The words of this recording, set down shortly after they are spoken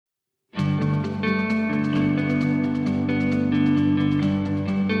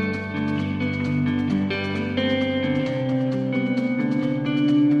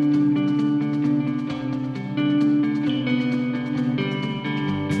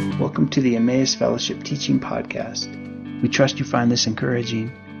Welcome to the Emmaus Fellowship Teaching Podcast. We trust you find this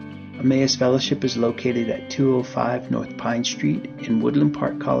encouraging. Emmaus Fellowship is located at 205 North Pine Street in Woodland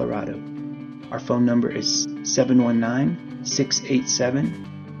Park, Colorado. Our phone number is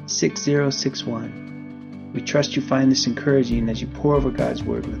 719-687-6061. We trust you find this encouraging as you pour over God's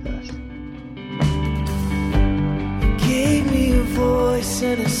Word with us. You gave me a voice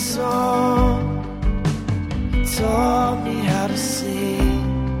and a song, taught me how to sing.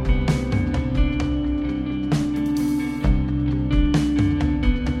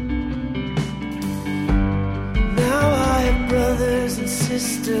 Brothers and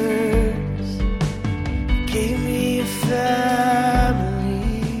sisters, gave me a family.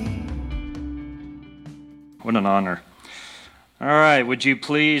 What an honor. All right, would you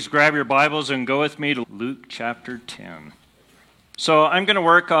please grab your Bibles and go with me to Luke chapter 10. So I'm going to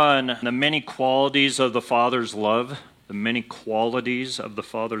work on the many qualities of the Father's love, the many qualities of the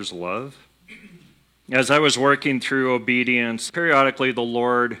Father's love. As I was working through obedience, periodically the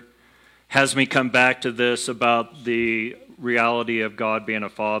Lord has me come back to this about the reality of God being a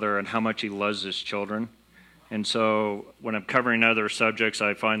father and how much he loves his children. And so when I'm covering other subjects,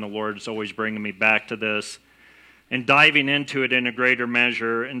 I find the Lord's always bringing me back to this and diving into it in a greater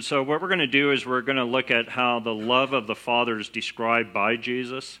measure. And so what we're going to do is we're going to look at how the love of the Father is described by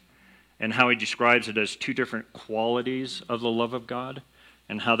Jesus and how he describes it as two different qualities of the love of God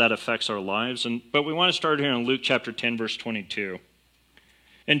and how that affects our lives. But we want to start here in Luke chapter 10, verse 22.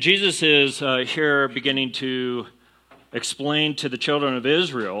 And Jesus is here beginning to explain to the children of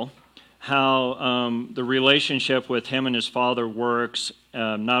Israel how the relationship with him and his Father works,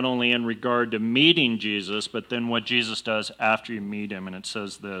 not only in regard to meeting Jesus, but then what Jesus does after you meet him. And it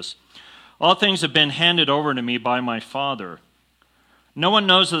says this: "All things have been handed over to me by my Father. No one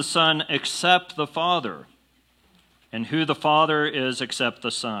knows the Son except the Father, and who the Father is except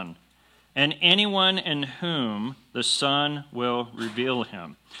the Son, and anyone in whom the Son will reveal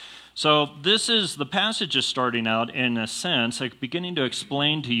him." So this is, the passage is starting out in a sense, like beginning to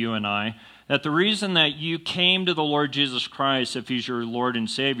explain to you and I that the reason that you came to the Lord Jesus Christ, if he's your Lord and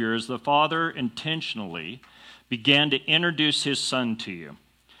Savior, is the Father intentionally began to introduce his Son to you.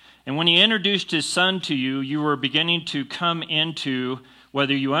 And when he introduced his Son to you, you were beginning to come into,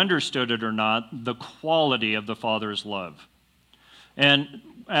 whether you understood it or not, the quality of the Father's love. And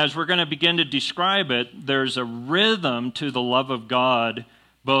as we're going to begin to describe it, there's a rhythm to the love of God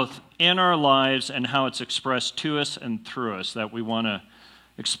both in our lives and how it's expressed to us and through us that we want to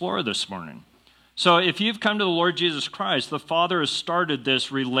explore this morning. So if you've come to the Lord Jesus Christ, the Father has started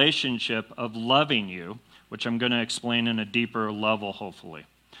this relationship of loving you, which I'm going to explain in a deeper level, hopefully.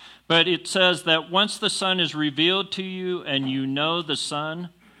 But it says that once the Son is revealed to you and you know the Son,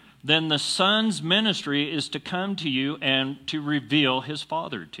 then the Son's ministry is to come to you and to reveal his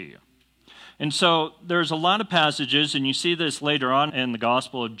Father to you. And so there's a lot of passages, and you see this later on in the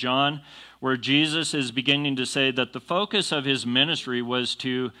Gospel of John, where Jesus is beginning to say that the focus of his ministry was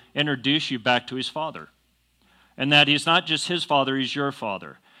to introduce you back to his Father. And that he's not just his Father, he's your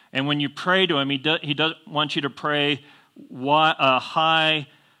Father. And when you pray to him, he doesn't want you to pray high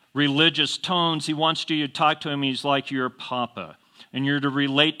religious tones. He wants you to talk to him, he's like your Papa. And you're to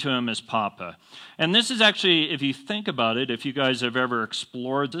relate to him as Papa. And this is actually, if you think about it, if you guys have ever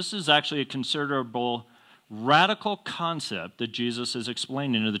explored, this is actually a considerable radical concept that Jesus is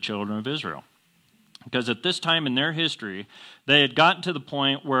explaining to the children of Israel. Because at this time in their history, they had gotten to the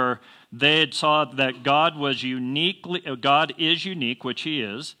point where they had saw that God is unique, which he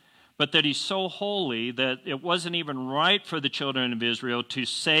is, but that he's so holy that it wasn't even right for the children of Israel to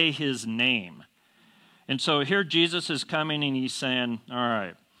say his name. And so here Jesus is coming and he's saying, all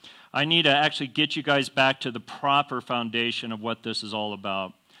right, I need to actually get you guys back to the proper foundation of what this is all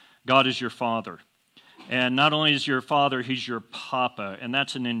about. God is your Father. And not only is your Father, he's your Papa. And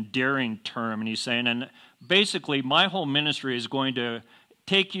that's an endearing term. And he's saying, and basically my whole ministry is going to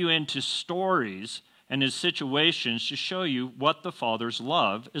take you into stories and his situations to show you what the Father's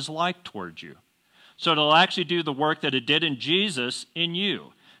love is like towards you. So it'll actually do the work that it did in Jesus in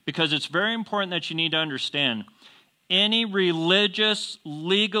you. Because it's very important that you need to understand any religious,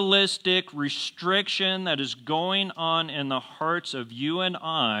 legalistic restriction that is going on in the hearts of you and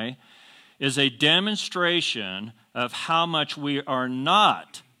I is a demonstration of how much we are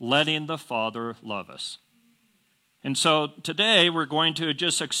not letting the Father love us. And so today we're going to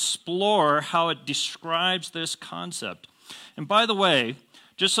just explore how it describes this concept. And by the way,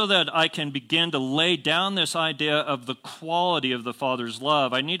 just so that I can begin to lay down this idea of the quality of the Father's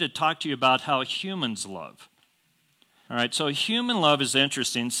love, I need to talk to you about how humans love. All right, so human love is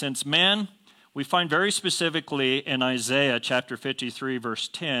interesting. Since man we find very specifically in Isaiah chapter 53, verse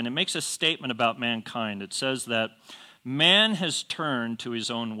 10, it makes a statement about mankind. It says that man has turned to his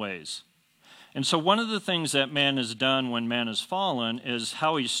own ways. And so one of the things that man has done when man has fallen is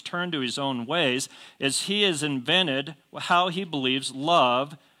how he's turned to his own ways, is he has invented how he believes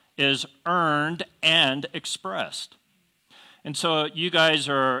love is earned and expressed. And so you guys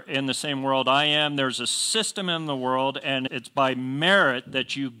are in the same world I am. There's a system in the world, and it's by merit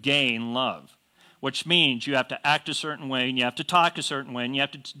that you gain love, which means you have to act a certain way, and you have to talk a certain way, and you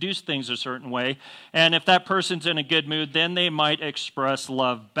have to do things a certain way. And if that person's in a good mood, then they might express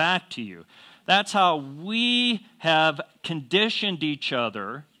love back to you. That's how we have conditioned each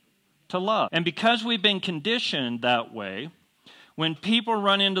other to love. And because we've been conditioned that way, when people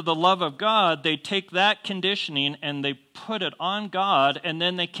run into the love of God, they take that conditioning and they put it on God, and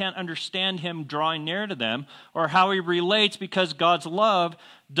then they can't understand Him drawing near to them or how He relates, because God's love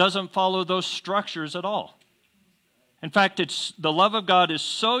doesn't follow those structures at all. In fact, the love of God is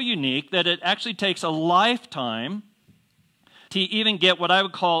so unique that it actually takes a lifetime to even get what I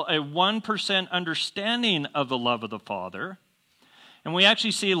would call a 1% understanding of the love of the Father. And we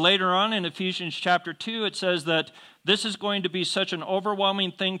actually see later on in Ephesians chapter 2, it says that this is going to be such an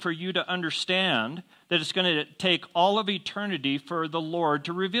overwhelming thing for you to understand that it's going to take all of eternity for the Lord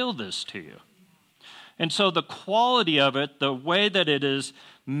to reveal this to you. And so the quality of it, the way that it is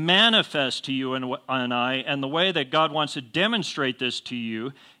manifest to you and I, and the way that God wants to demonstrate this to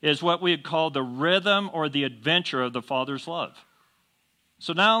you, is what we would call the rhythm or the adventure of the Father's love.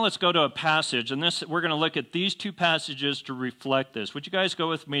 So now let's go to a passage, and we're going to look at these two passages to reflect this. Would you guys go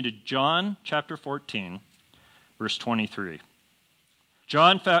with me to John chapter 14, verse 23.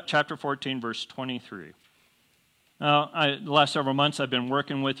 John chapter 14, verse 23. Now, the last several months I've been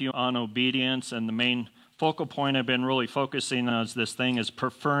working with you on obedience, and the main focal point I've been really focusing on is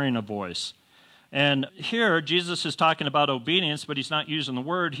preferring a voice. And here, Jesus is talking about obedience, but He's not using the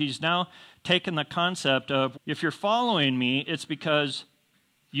word. He's now taken the concept of, if you're following me, it's because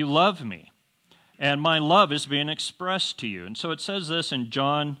you love me, and my love is being expressed to you. And so it says this in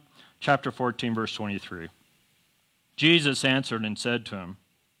John chapter 14, verse 23. Jesus answered and said to him,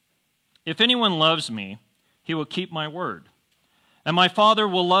 "If anyone loves me, he will keep my word, and my Father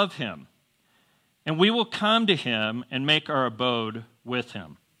will love him, and we will come to him and make our abode with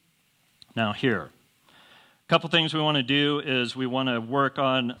him." Now here, a couple things we want to do is we want to work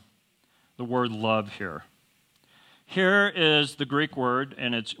on the word love here. Here is the Greek word,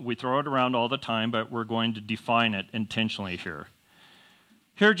 and we throw it around all the time, but we're going to define it intentionally here.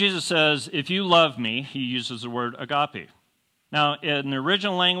 Here Jesus says, if you love me, He uses the word agape. Now, in the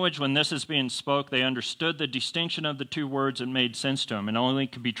original language, when this is being spoke, they understood the distinction of the two words and made sense to them, and only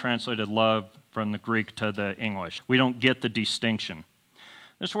could be translated love from the Greek to the English. We don't get the distinction.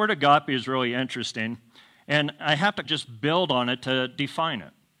 This word agape is really interesting, and I have to just build on it to define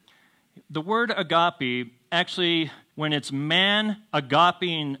it. The word agape, actually, when it's man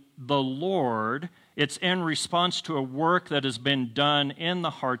agapeing the Lord, it's in response to a work that has been done in the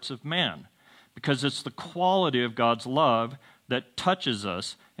hearts of man, because it's the quality of God's love that touches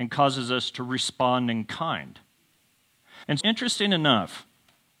us and causes us to respond in kind. And interesting enough,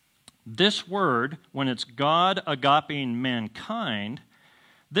 this word, when it's God agapeing mankind,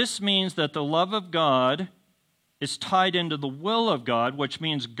 this means that the love of God is tied into the will of God, which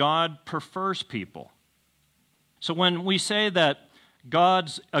means God prefers people. So when we say that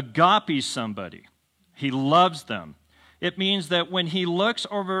God's agapes somebody, He loves them, it means that when He looks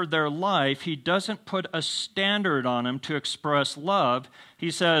over their life, He doesn't put a standard on them to express love. He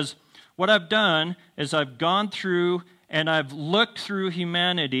says, what I've done is I've gone through and I've looked through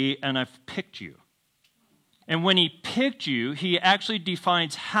humanity and I've picked you. And when He picked you, He actually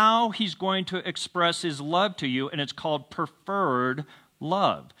defines how He's going to express His love to you, and it's called preferred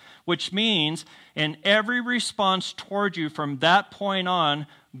love, which means in every response toward you from that point on,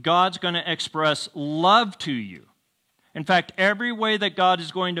 God's going to express love to you. In fact, every way that God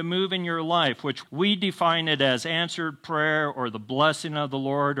is going to move in your life, which we define it as answered prayer or the blessing of the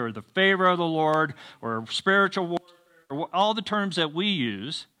Lord or the favor of the Lord or spiritual warfare, or all the terms that we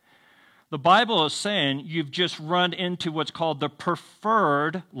use, the Bible is saying you've just run into what's called the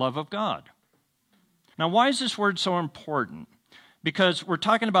preferred love of God. Now, why is this word so important? Because we're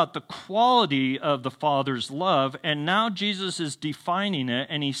talking about the quality of the Father's love, and now Jesus is defining it,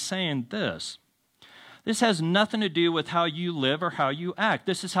 and He's saying this. This has nothing to do with how you live or how you act.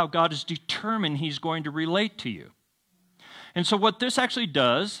 This is how God is determined He's going to relate to you. And so what this actually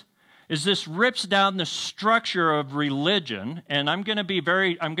does is this rips down the structure of religion, and I'm going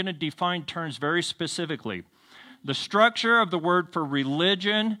to define terms very specifically. The structure of the word for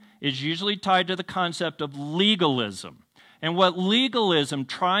religion is usually tied to the concept of legalism. And what legalism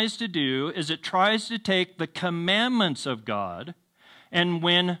tries to do is it tries to take the commandments of God and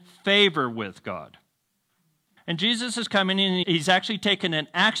win favor with God. And Jesus is coming in, he's actually taken an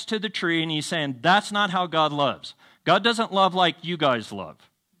axe to the tree, and he's saying, that's not how God loves. God doesn't love like you guys love.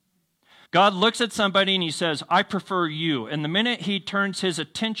 God looks at somebody and he says, I prefer you. And the minute he turns his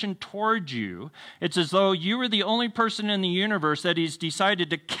attention towards you, it's as though you are the only person in the universe that he's decided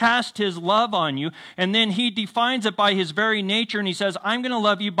to cast his love on you. And then he defines it by his very nature, and he says, I'm going to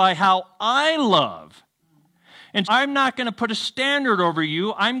love you by how I love. And I'm not going to put a standard over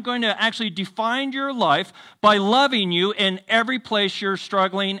you. I'm going to actually define your life by loving you in every place you're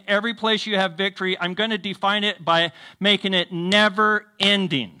struggling, every place you have victory. I'm going to define it by making it never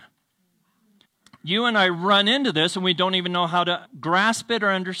ending. You and I run into this, and we don't even know how to grasp it or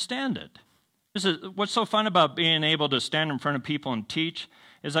understand it. This is what's so fun about being able to stand in front of people and teach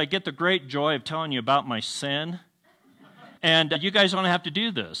is I get the great joy of telling you about my sin. And you guys don't have to do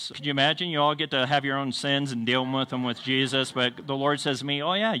this. Could you imagine? You all get to have your own sins and deal with them with Jesus, but the Lord says to me,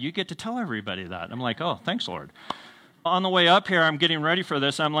 oh yeah, you get to tell everybody that. I'm like, oh, thanks, Lord. On the way up here, I'm getting ready for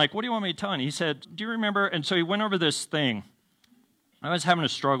this. I'm like, what do you want me to tell you? He said, do you remember? And so he went over this thing. I was having a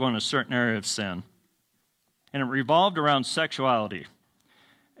struggle in a certain area of sin, and it revolved around sexuality.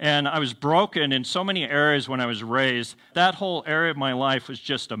 And I was broken in so many areas when I was raised. That whole area of my life was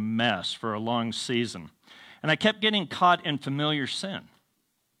just a mess for a long season. And I kept getting caught in familiar sin.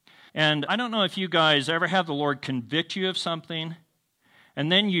 And I don't know if you guys ever have the Lord convict you of something,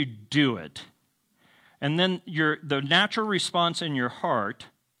 and then you do it. And then the natural response in your heart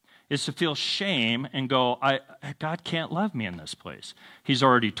is to feel shame and go, God can't love me in this place. He's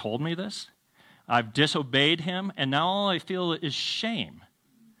already told me this. I've disobeyed him, and now all I feel is shame.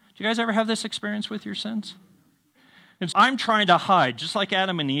 Do you guys ever have this experience with your sins? And I'm trying to hide, just like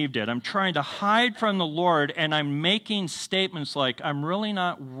Adam and Eve did. I'm trying to hide from the Lord, and I'm making statements like, I'm really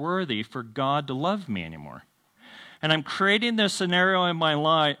not worthy for God to love me anymore. And I'm creating this scenario in my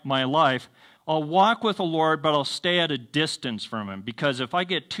life. I'll walk with the Lord, but I'll stay at a distance from him, because if I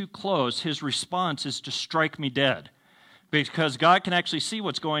get too close, his response is to strike me dead, because God can actually see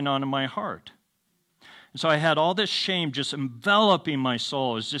what's going on in my heart. And so I had all this shame just enveloping my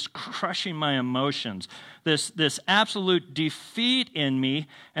soul. It was just crushing my emotions. This absolute defeat in me,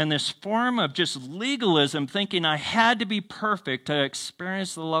 and this form of just legalism, thinking I had to be perfect to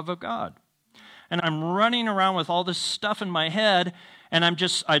experience the love of God. And I'm running around with all this stuff in my head, and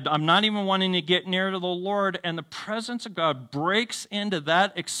I'm not even wanting to get near to the Lord, and the presence of God breaks into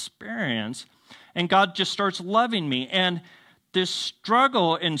that experience, and God just starts loving me. And this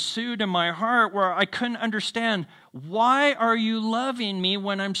struggle ensued in my heart where I couldn't understand, why are you loving me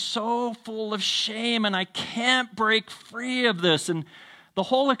when I'm so full of shame and I can't break free of this? And the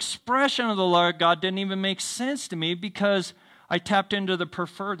whole expression of the love of God didn't even make sense to me, because I tapped into the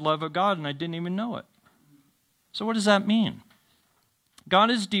preferred love of God and I didn't even know it. So what does that mean? God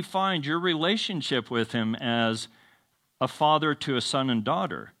has defined your relationship with him as a father to a son and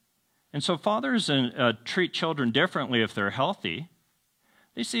daughter. And so fathers treat children differently if they're healthy.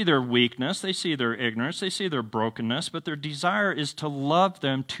 They see their weakness, they see their ignorance, they see their brokenness, but their desire is to love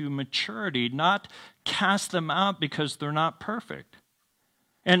them to maturity, not cast them out because they're not perfect.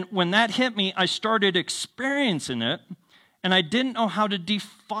 And when that hit me, I started experiencing it, and I didn't know how to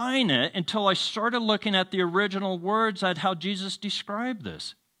define it until I started looking at the original words at how Jesus described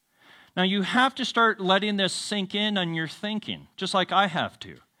this. Now, you have to start letting this sink in on your thinking, just like I have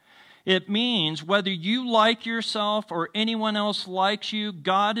to. It means whether you like yourself or anyone else likes you,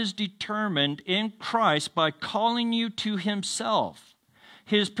 God is determined in Christ by calling you to himself.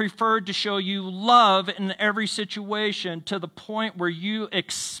 He is preferred to show you love in every situation to the point where you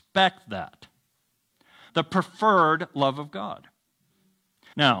expect that. The preferred love of God.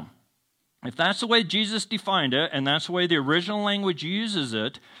 Now, if that's the way Jesus defined it, and that's the way the original language uses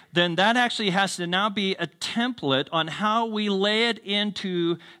it, then that actually has to now be a template on how we lay it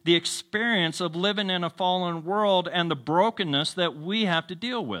into the experience of living in a fallen world and the brokenness that we have to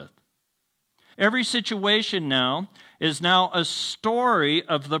deal with. Every situation now is now a story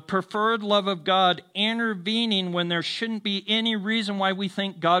of the preferred love of God intervening when there shouldn't be any reason why we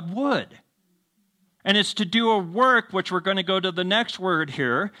think God would. And it's to do a work, which we're going to go to the next word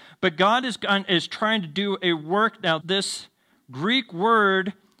here. But God is trying to do a work. Now, this Greek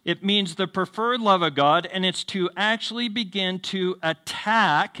word, it means the preferred love of God, and it's to actually begin to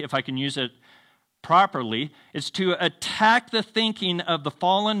attack, if I can use it properly, it's to attack the thinking of the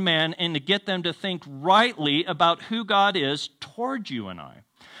fallen man and to get them to think rightly about who God is toward you and I.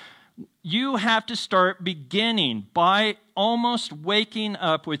 You have to start beginning by almost waking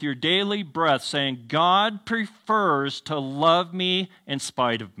up with your daily breath saying, God prefers to love me in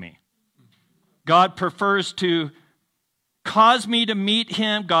spite of me. God prefers to cause me to meet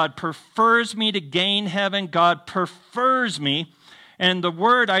him. God prefers me to gain heaven. God prefers me. And the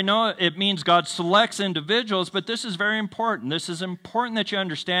word, I know it means God selects individuals, but this is very important. This is important that you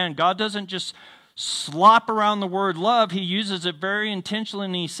understand. God doesn't just slop around the word love. He uses it very intentionally,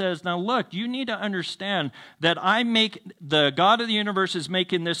 and he says, now look, you need to understand that the God of the universe is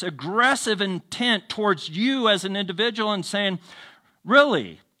making this aggressive intent towards you as an individual and saying,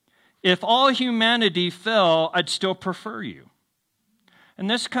 really, if all humanity fell, I'd still prefer you. And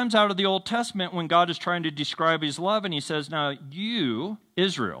this comes out of the Old Testament when God is trying to describe his love, and he says, now you,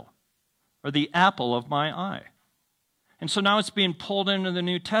 Israel, are the apple of my eye. And so now it's being pulled into the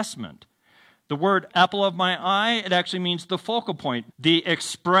New Testament. The word apple of my eye, it actually means the focal point. The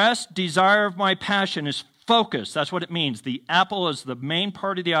expressed desire of my passion is focus. That's what it means. The apple is the main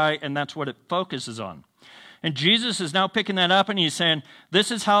part of the eye, and that's what it focuses on. And Jesus is now picking that up, and he's saying, this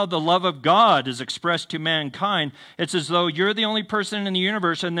is how the love of God is expressed to mankind. It's as though you're the only person in the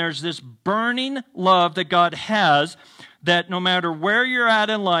universe, and there's this burning love that God has, that no matter where you're at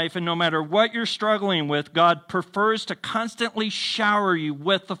in life and no matter what you're struggling with, God prefers to constantly shower you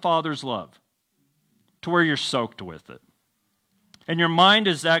with the Father's love to where you're soaked with it. And your mind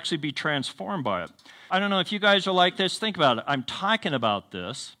is actually be transformed by it. I don't know if you guys are like this. Think about it. I'm talking about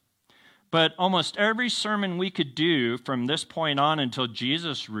this. But almost every sermon we could do from this point on until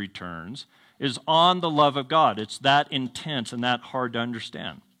Jesus returns is on the love of God. It's that intense and that hard to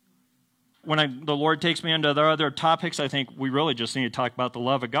understand. When the Lord takes me into the other topics, I think we really just need to talk about the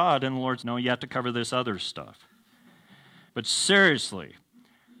love of God. And the Lord's, no, you have to cover this other stuff. But seriously,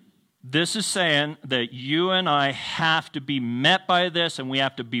 this is saying that you and I have to be met by this and we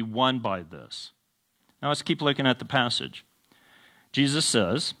have to be won by this. Now let's keep looking at the passage. Jesus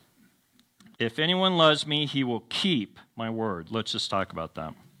says, if anyone loves me, he will keep my word. Let's just talk about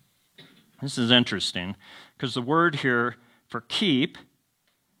that. This is interesting because the word here for keep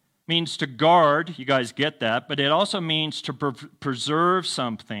means to guard. You guys get that. But it also means to preserve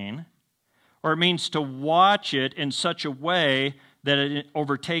something, or it means to watch it in such a way that it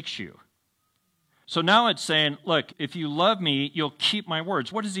overtakes you. So now it's saying, look, if you love me, you'll keep my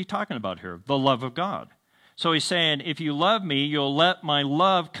words. What is he talking about here? The love of God. So he's saying, if you love me, you'll let my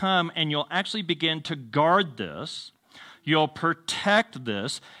love come and you'll actually begin to guard this. You'll protect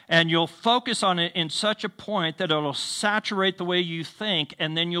this, and you'll focus on it in such a point that it'll saturate the way you think,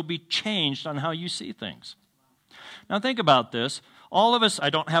 and then you'll be changed on how you see things. Now think about this. All of us,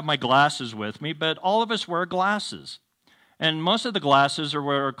 I don't have my glasses with me, but all of us wear glasses. And most of the glasses are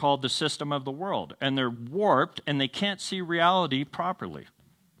what are called the system of the world, and they're warped, and they can't see reality properly.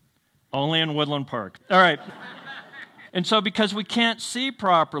 Only in Woodland Park. All right. And so because we can't see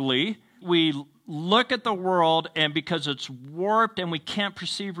properly, we look at the world, and because it's warped and we can't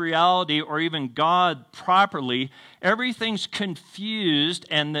perceive reality or even God properly, everything's confused,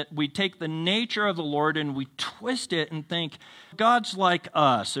 and that we take the nature of the Lord and we twist it and think God's like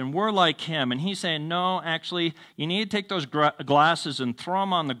us and we're like him. And he's saying, no, actually, you need to take those glasses and throw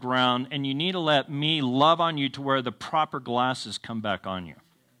them on the ground, and you need to let me love on you to where the proper glasses come back on you.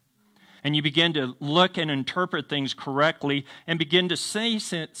 And you begin to look and interpret things correctly and begin to see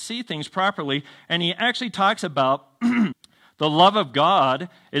things properly. And he actually talks about the love of God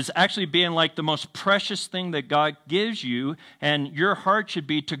is actually being like the most precious thing that God gives you, and your heart should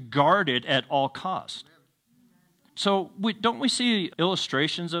be to guard it at all costs. So don't we see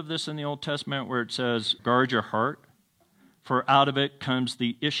illustrations of this in the Old Testament where it says, guard your heart, for out of it comes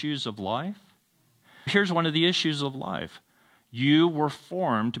the issues of life? Here's one of the issues of life. You were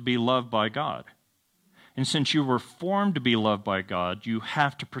formed to be loved by God. And since you were formed to be loved by God, you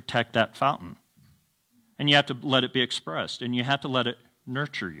have to protect that fountain. And you have to let it be expressed. And you have to let it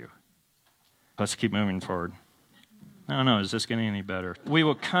nurture you. Let's keep moving forward. I don't know, is this getting any better? We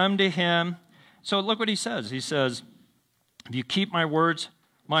will come to him. So look what he says. He says, if you keep my words,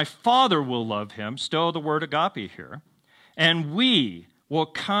 my Father will love him. Still the word agape here. And we will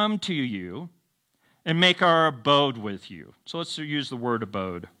come to you and make our abode with you. So let's use the word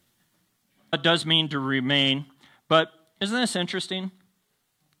abode. It does mean to remain, but isn't this interesting?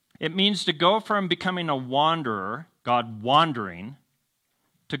 It means to go from becoming a wanderer, God wandering,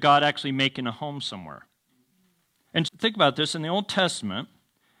 to God actually making a home somewhere. And think about this, in the Old Testament,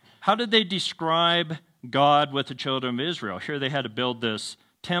 how did they describe God with the children of Israel? Here they had to build this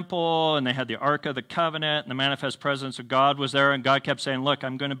temple, and they had the Ark of the Covenant, and the manifest presence of God was there, and God kept saying, look,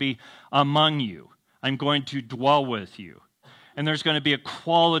 I'm going to be among you. I'm going to dwell with you. And there's going to be a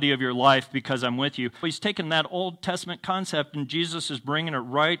quality of your life because I'm with you. He's taken that Old Testament concept, and Jesus is bringing it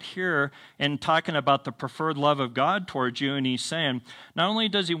right here and talking about the preferred love of God towards you. And he's saying, not only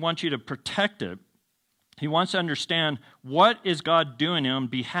does he want you to protect it, he wants to understand what is God doing on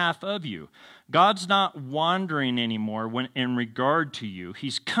behalf of you. God's not wandering anymore in regard to you.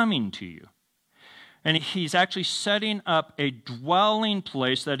 He's coming to you. And he's actually setting up a dwelling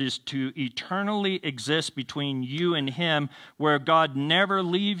place that is to eternally exist between you and him, where God never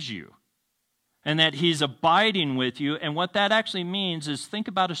leaves you. And that he's abiding with you. And what that actually means is, think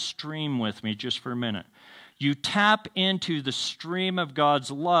about a stream with me just for a minute. You tap into the stream of God's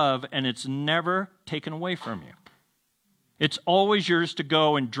love, and it's never taken away from you. It's always yours to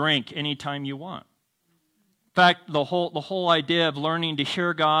go and drink anytime you want. In fact, the whole idea of learning to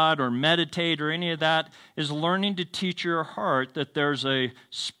hear God or meditate or any of that is learning to teach your heart that there's a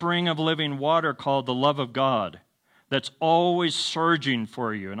spring of living water called the love of God that's always surging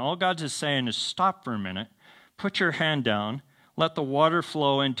for you. And all God is saying is, stop for a minute, put your hand down, let the water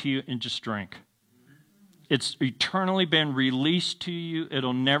flow into you, and just drink. It's eternally been released to you.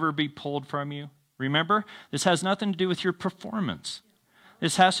 It'll never be pulled from you. Remember, this has nothing to do with your performance.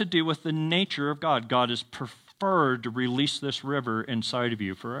 This has to do with the nature of God. God has preferred to release this river inside of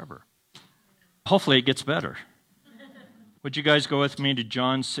you forever. Hopefully it gets better. Would you guys go with me to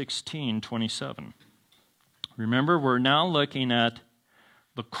John 16:27? Remember, we're now looking at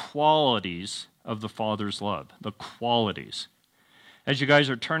the qualities of the Father's love. The qualities. As you guys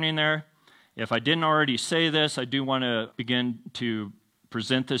are turning there, if I didn't already say this, I do want to begin to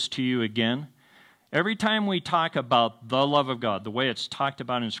present this to you again. Every time we talk about the love of God, the way it's talked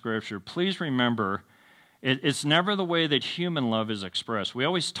about in Scripture, please remember, it's never the way that human love is expressed. We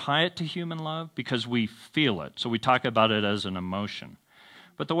always tie it to human love because we feel it, so we talk about it as an emotion.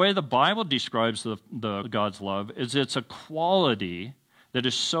 But the way the Bible describes the God's love is it's a quality that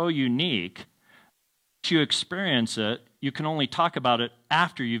is so unique. If you experience it, you can only talk about it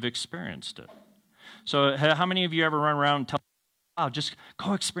after you've experienced it. So how many of you ever run around and tell, wow, just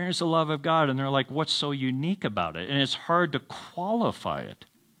go experience the love of God? And they're like, what's so unique about it? And it's hard to qualify it.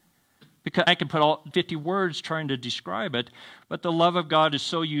 Because I can put all 50 words trying to describe it, but the love of God is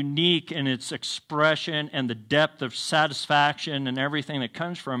so unique in its expression and the depth of satisfaction and everything that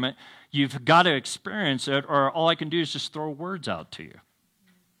comes from it, you've got to experience it, or all I can do is just throw words out to you.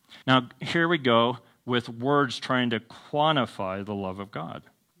 Now, here we go with words trying to quantify the love of God.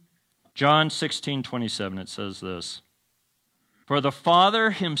 John 16:27, it says this, "For the Father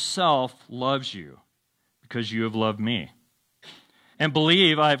himself loves you because you have loved me, and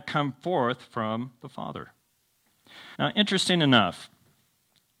believe I have come forth from the Father." Now, interesting enough,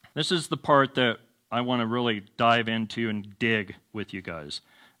 this is the part that I want to really dive into and dig with you guys.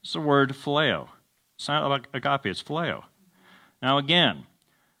 It's the word phileo. It's not like agape, it's phileo. Now, again,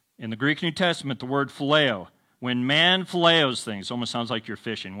 in the Greek New Testament, the word phileo, when man phileos things, almost sounds like you're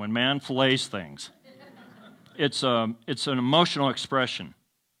fishing. When man fillets things, it's an emotional expression.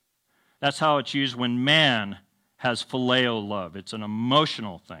 That's how it's used when man has phileo love. It's an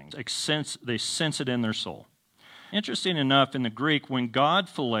emotional thing. They sense it in their soul. Interesting enough, in the Greek, when God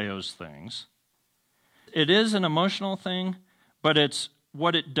phileos things, it is an emotional thing, but it's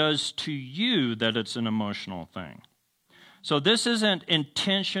what it does to you that it's an emotional thing. So this isn't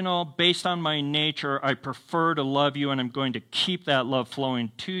intentional, based on my nature, I prefer to love you and I'm going to keep that love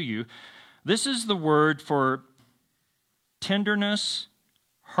flowing to you. This is the word for tenderness,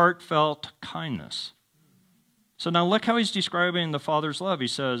 heartfelt kindness. So now look how he's describing the Father's love. He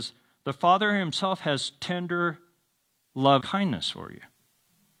says, the Father himself has tender love, kindness for you.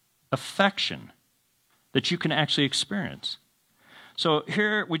 Affection that you can actually experience. So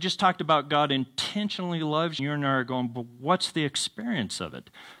here we just talked about God intentionally loves you, and I are going, but what's the experience of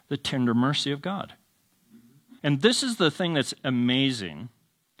it? The tender mercy of God. And this is the thing that's amazing.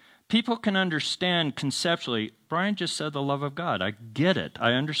 People can understand conceptually, Brian just said the love of God. I get it.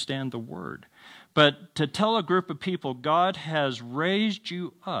 I understand the word. But to tell a group of people, God has raised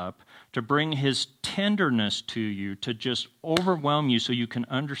you up to bring his tenderness to you, to just overwhelm you so you can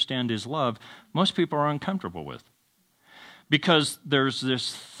understand his love, most people are uncomfortable with. Because there's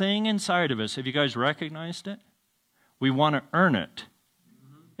this thing inside of us, have you guys recognized it? We want to earn it.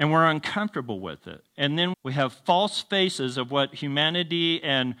 And we're uncomfortable with it. And then we have false faces of what humanity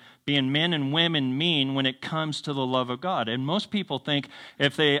and being men and women mean when it comes to the love of God. And most people think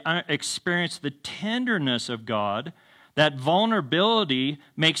if they experience the tenderness of God, that vulnerability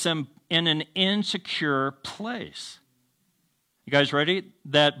makes them in an insecure place. You guys ready?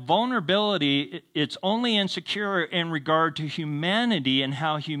 That vulnerability, it's only insecure in regard to humanity and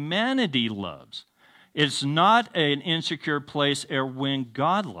how humanity loves. It's not an insecure place when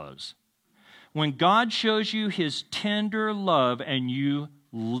God loves. When God shows you his tender love and you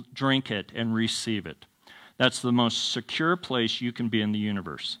drink it and receive it, that's the most secure place you can be in the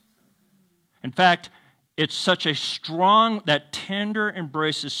universe. In fact, it's such a strong, that tender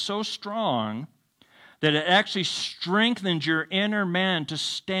embrace is so strong that it actually strengthens your inner man to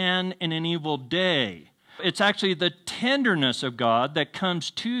stand in an evil day. It's actually the tenderness of God that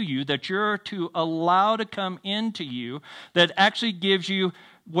comes to you, that you're to allow to come into you, that actually gives you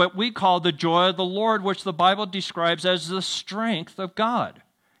what we call the joy of the Lord, which the Bible describes as the strength of God.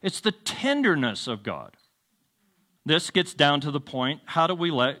 It's the tenderness of God. This gets down to the point, how do we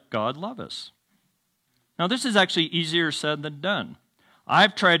let God love us? Now, this is actually easier said than done.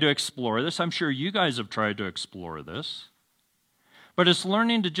 I've tried to explore this. I'm sure you guys have tried to explore this. But it's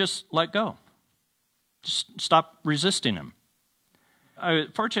learning to just let go. Just stop resisting him.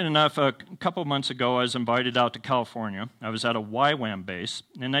 Fortunate enough, a couple months ago, I was invited out to California. I was at a YWAM base,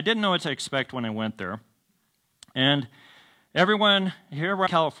 and I didn't know what to expect when I went there. And everyone here in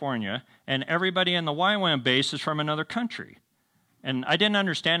California and everybody in the YWAM base is from another country. And I didn't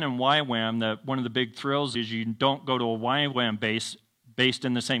understand in YWAM that one of the big thrills is you don't go to a YWAM base based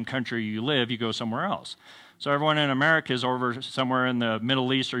in the same country you live, you go somewhere else. So everyone in America is over somewhere in the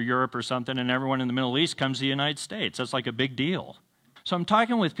Middle East or Europe or something, and everyone in the Middle East comes to the United States. That's like a big deal. So I'm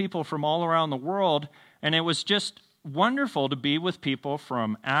talking with people from all around the world, and it was just wonderful to be with people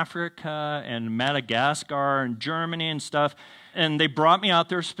from Africa and Madagascar and Germany and stuff, and they brought me out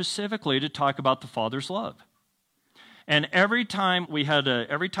there specifically to talk about the Father's love. And every time I'd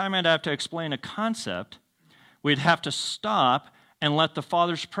have to explain a concept, we'd have to stop and let the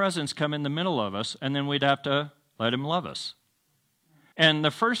Father's presence come in the middle of us, and then we'd have to let him love us. And the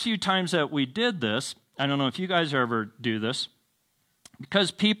first few times that we did this, I don't know if you guys ever do this,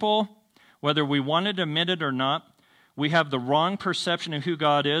 because people, whether we wanted to admit it or not, we have the wrong perception of who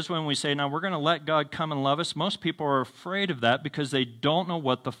God is when we say, now we're going to let God come and love us. Most people are afraid of that because they don't know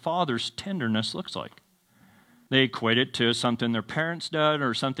what the Father's tenderness looks like. They equate it to something their parents did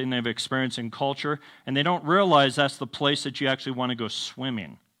or something they've experienced in culture, and they don't realize that's the place that you actually want to go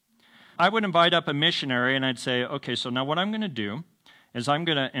swimming. I would invite up a missionary, and I'd say, okay, so now what I'm going to do is I'm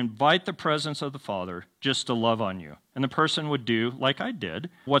going to invite the presence of the Father just to love on you. And the person would do, like I did,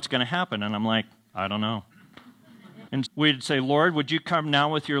 what's going to happen? And I'm like, I don't know. And we'd say, Lord, would you come now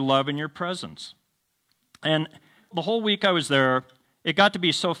with your love and your presence? And the whole week I was there, it got to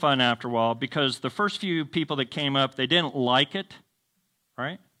be so fun after a while because the first few people that came up, they didn't like it,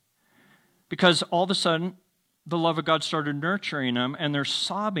 right? Because all of a sudden, the love of God started nurturing them, and they're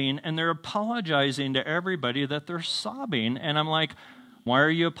sobbing, and they're apologizing to everybody that they're sobbing. And I'm like, why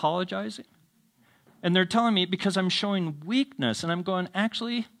are you apologizing? And they're telling me because I'm showing weakness. And I'm going,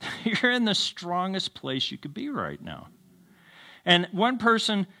 actually, you're in the strongest place you could be right now. And one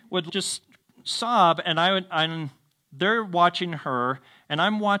person would just sob, and they're watching her, and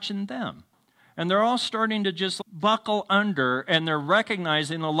I'm watching them. And they're all starting to just buckle under, and they're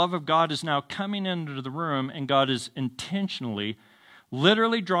recognizing the love of God is now coming into the room, and God is intentionally,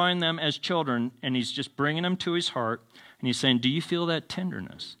 literally drawing them as children, and he's just bringing them to his heart, and he's saying, do you feel that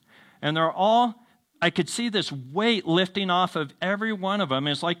tenderness? And they're all, I could see this weight lifting off of every one of them.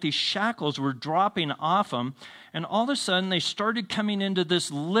 It's like these shackles were dropping off them, and all of a sudden they started coming into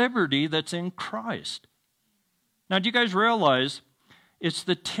this liberty that's in Christ. Now, do you guys realize it's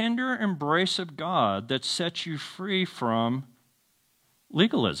the tender embrace of God that sets you free from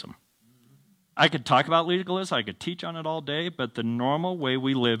legalism? I could talk about legalism, I could teach on it all day, but the normal way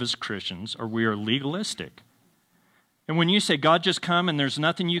we live as Christians, or we are legalistic. And when you say, God, just come and there's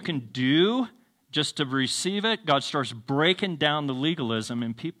nothing you can do just to receive it, God starts breaking down the legalism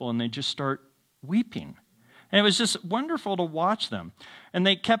in people, and they just start weeping. And it was just wonderful to watch them. And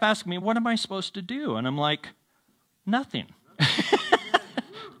they kept asking me, what am I supposed to do? And I'm like, nothing.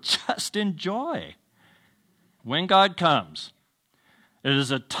 Just enjoy. When God comes, it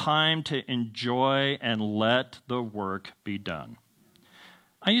is a time to enjoy and let the work be done.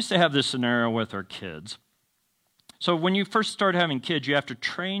 I used to have this scenario with our kids. So when you first start having kids, you have to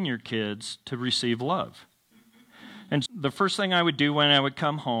train your kids to receive love. And the first thing I would do when I would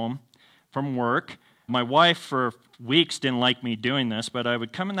come home from work, my wife for weeks didn't like me doing this, but I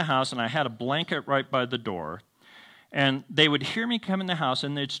would come in the house and I had a blanket right by the door. And they would hear me come in the house,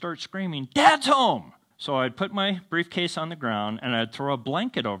 and they'd start screaming, Dad's home! So I'd put my briefcase on the ground, and I'd throw a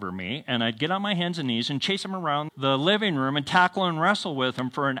blanket over me, and I'd get on my hands and knees and chase them around the living room and tackle and wrestle with them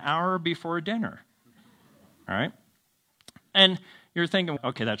for an hour before dinner. All right? And you're thinking,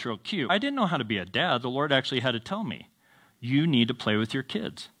 okay, that's real cute. I didn't know how to be a dad. The Lord actually had to tell me, you need to play with your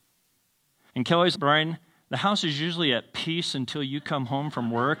kids. And Kelly's, Brian, the house is usually at peace until you come home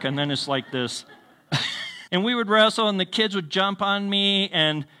from work, and then it's like this. And we would wrestle, and the kids would jump on me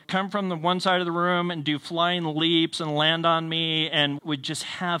and come from the one side of the room and do flying leaps and land on me, and we'd just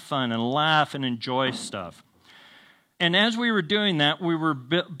have fun and laugh and enjoy stuff. And as we were doing that, we were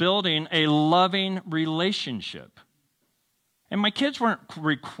building a loving relationship. And my kids weren't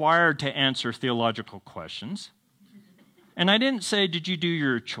required to answer theological questions. And I didn't say, did you do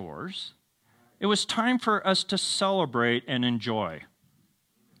your chores? It was time for us to celebrate and enjoy.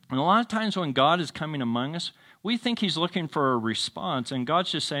 And a lot of times when God is coming among us, we think he's looking for a response, and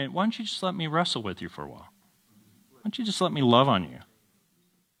God's just saying, why don't you just let me wrestle with you for a while? Why don't you just let me love on you?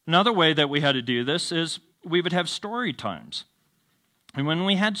 Another way that we had to do this is we would have story times. And when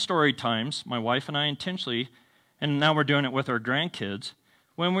we had story times, my wife and I intentionally, and now we're doing it with our grandkids,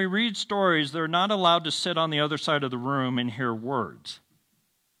 when we read stories, they're not allowed to sit on the other side of the room and hear words.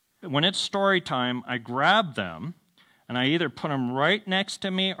 When it's story time, I grab them, and I either put them right next to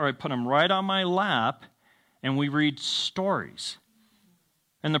me or I put them right on my lap, and we read stories.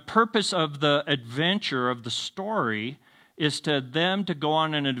 And the purpose of the adventure of the story is to them to go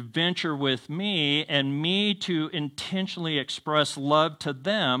on an adventure with me and me to intentionally express love to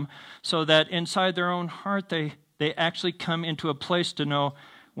them so that inside their own heart they actually come into a place to know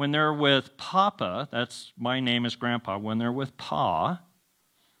when they're with Papa, that's my name is Grandpa, when they're with Pa,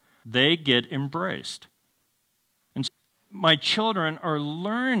 they get embraced. And so my children are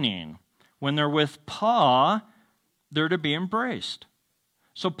learning when they're with Pa, they're to be embraced.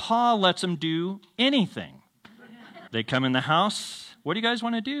 So Pa lets them do anything. They come in the house, what do you guys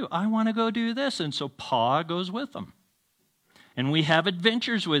want to do? I want to go do this. And so Pa goes with them. And we have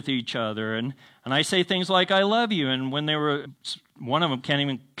adventures with each other. And I say things like, I love you. And when one of them can't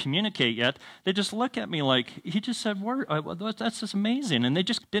even communicate yet, they just look at me like, he just said, that's just amazing. And they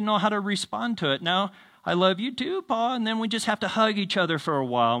just didn't know how to respond to it. Now, I love you too, Pa. And then we just have to hug each other for a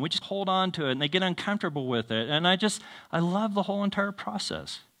while. And we just hold on to it. And they get uncomfortable with it. And I love the whole entire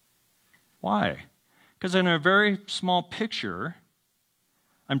process. Why? Because in a very small picture,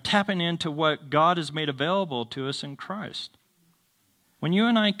 I'm tapping into what God has made available to us in Christ. When you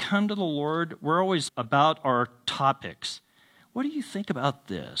and I come to the Lord, we're always about our topics. What do you think about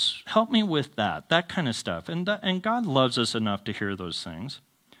this? Help me with that kind of stuff. And God loves us enough to hear those things.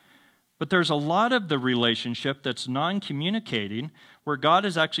 But there's a lot of the relationship that's non-communicating where God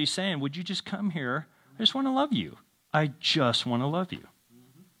is actually saying, would you just come here? I just want to love you. I just want to love you.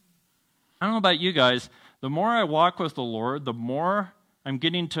 I don't know about you guys, the more I walk with the Lord, the more I'm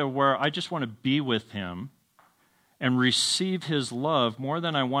getting to where I just want to be with him and receive his love more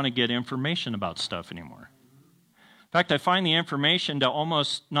than I want to get information about stuff anymore. In fact, I find the information to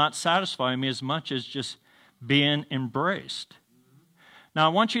almost not satisfy me as much as just being embraced. Now, I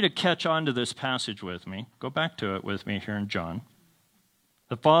want you to catch on to this passage with me. Go back to it with me here in John.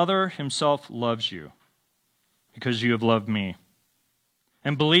 The Father himself loves you because you have loved me.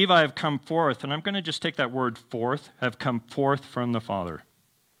 And believe I have come forth, and I'm going to just take that word forth, have come forth from the Father.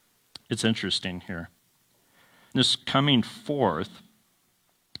 It's interesting here. This coming forth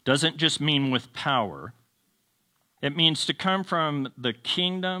doesn't just mean with power. It means to come from the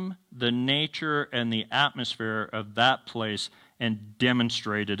kingdom, the nature, and the atmosphere of that place and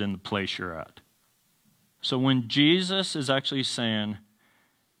demonstrate it in the place you're at. So when Jesus is actually saying,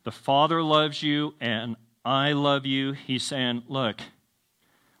 the Father loves you and I love you, he's saying, look,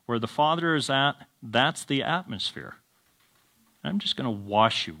 where the Father is at, that's the atmosphere. I'm just going to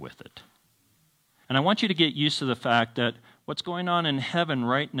wash you with it. And I want you to get used to the fact that what's going on in heaven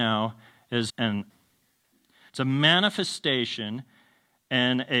right now is it's a manifestation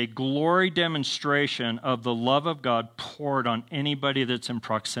and a glory demonstration of the love of God poured on anybody that's in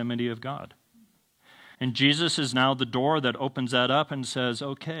proximity of God. And Jesus is now the door that opens that up and says,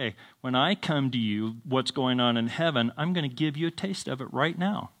 okay, when I come to you, what's going on in heaven, I'm going to give you a taste of it right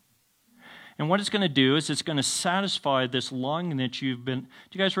now. And what it's going to do is it's going to satisfy this longing that you've been. Do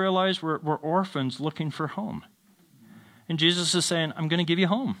you guys realize we're orphans looking for home? And Jesus is saying, I'm going to give you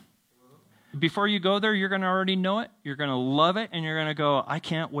home. Before you go there, you're going to already know it. You're going to love it. And you're going to go, I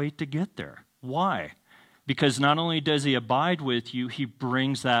can't wait to get there. Why? Because not only does he abide with you, he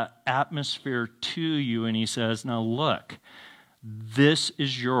brings that atmosphere to you. And he says, now look, this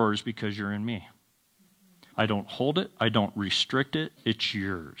is yours because you're in me. I don't hold it. I don't restrict it. It's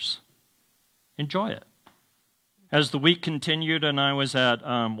yours. Enjoy it. As the week continued and I was at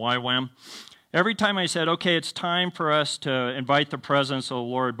YWAM, every time I said, okay, it's time for us to invite the presence of the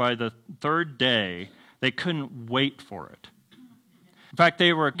Lord, by the third day, they couldn't wait for it. In fact,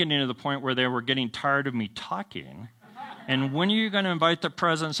 they were getting to the point where they were getting tired of me talking. And when are you going to invite the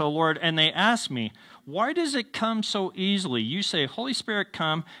presence of the Lord? And they ask me, why does it come so easily? You say, Holy Spirit,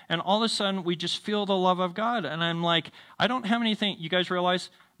 come, and all of a sudden we just feel the love of God. And I'm like, I don't have anything. You guys realize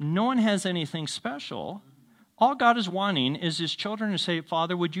no one has anything special. All God is wanting is his children to say,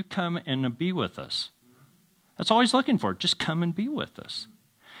 Father, would you come and be with us? That's all he's looking for. Just come and be with us.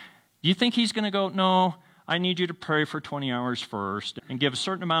 Do you think he's going to go, no, I need you to pray for 20 hours first and give a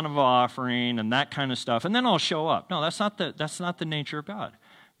certain amount of offering and that kind of stuff, and then I'll show up? No, that's not the nature of God.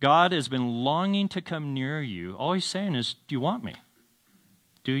 God has been longing to come near you. All he's saying is, do you want me?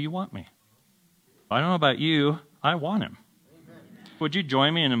 Do you want me? I don't know about you. I want him. Amen. Would you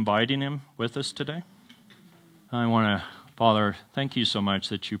join me in inviting him with us today? Father, thank you so much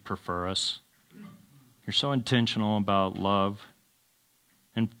that you prefer us. You're so intentional about love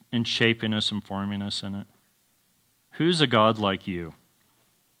and shaping us and forming us in it. Who's a God like you?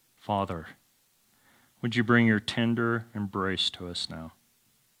 Father, would you bring your tender embrace to us now?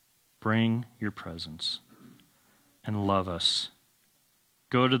 Bring your presence and love us.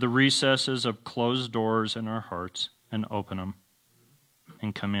 Go to the recesses of closed doors in our hearts and open them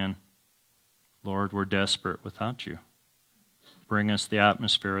and come in. Lord, we're desperate without you. Bring us the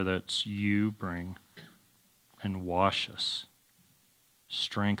atmosphere that you bring and wash us.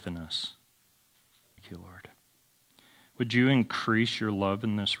 Strengthen us. Thank you, Lord. Would you increase your love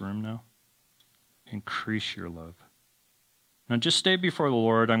in this room now? Increase your love. Now just stay before the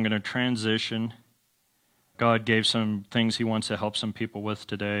Lord. I'm going to transition. God gave some things he wants to help some people with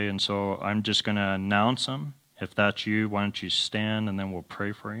today, and so I'm just going to announce them. If that's you, why don't you stand, and then we'll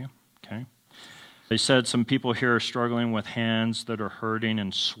pray for you, okay? They said some people here are struggling with hands that are hurting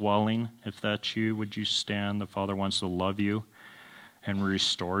and swelling. If that's you, would you stand? The Father wants to love you and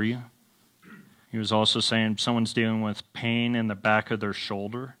restore you. He was also saying someone's dealing with pain in the back of their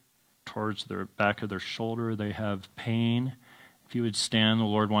shoulder. Towards the back of their shoulder, they have pain. If you would stand, the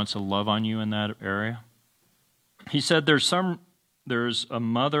Lord wants to love on you in that area. He said there's a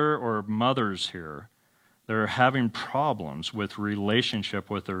mother or mothers here that are having problems with relationship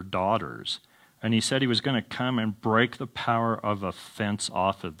with their daughters. And he said he was going to come and break the power of offense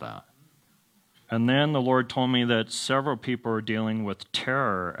off of that. And then the Lord told me that several people are dealing with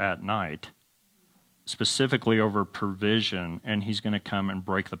terror at night, specifically over provision, and he's going to come and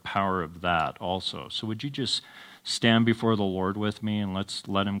break the power of that also. So would you just stand before the Lord with me, and let's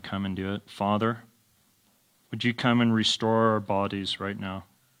let him come and do it? Father, would you come and restore our bodies right now?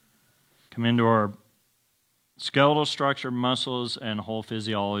 Come into our skeletal structure, muscles, and whole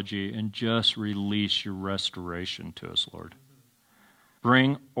physiology, and just release your restoration to us, Lord.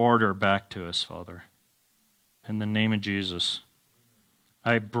 Bring order back to us, Father. In the name of Jesus,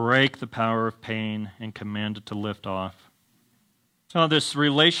 I break the power of pain and command it to lift off. Now, this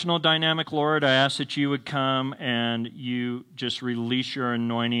relational dynamic, Lord, I ask that you would come and you just release your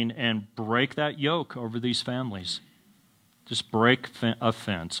anointing and break that yoke over these families. Just break a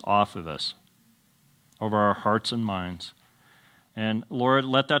fence off of us, over our hearts and minds. And Lord,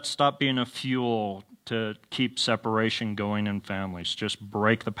 let that stop being a fuel to keep separation going in families. Just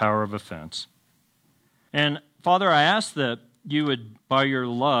break the power of offense. And Father, I ask that you would, by your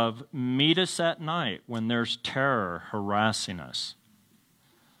love, meet us at night when there's terror harassing us.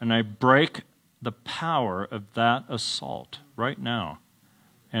 And I break the power of that assault right now.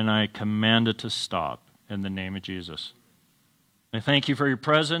 And I command it to stop in the name of Jesus. I thank you for your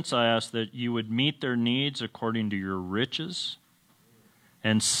presence. I ask that you would meet their needs according to your riches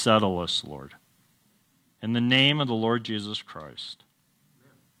and settle us, Lord. In the name of the Lord Jesus Christ.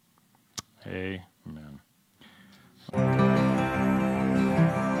 Amen.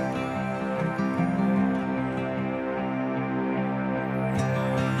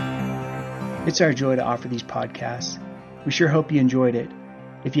 It's our joy to offer these podcasts. We sure hope you enjoyed it.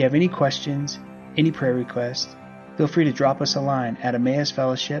 If you have any questions, any prayer requests, feel free to drop us a line at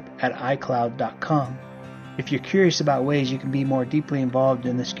emmausfellowship@icloud.com. If you're curious about ways you can be more deeply involved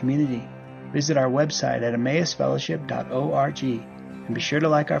in this community, visit our website at emmausfellowship.org and be sure to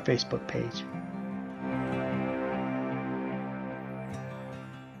like our Facebook page.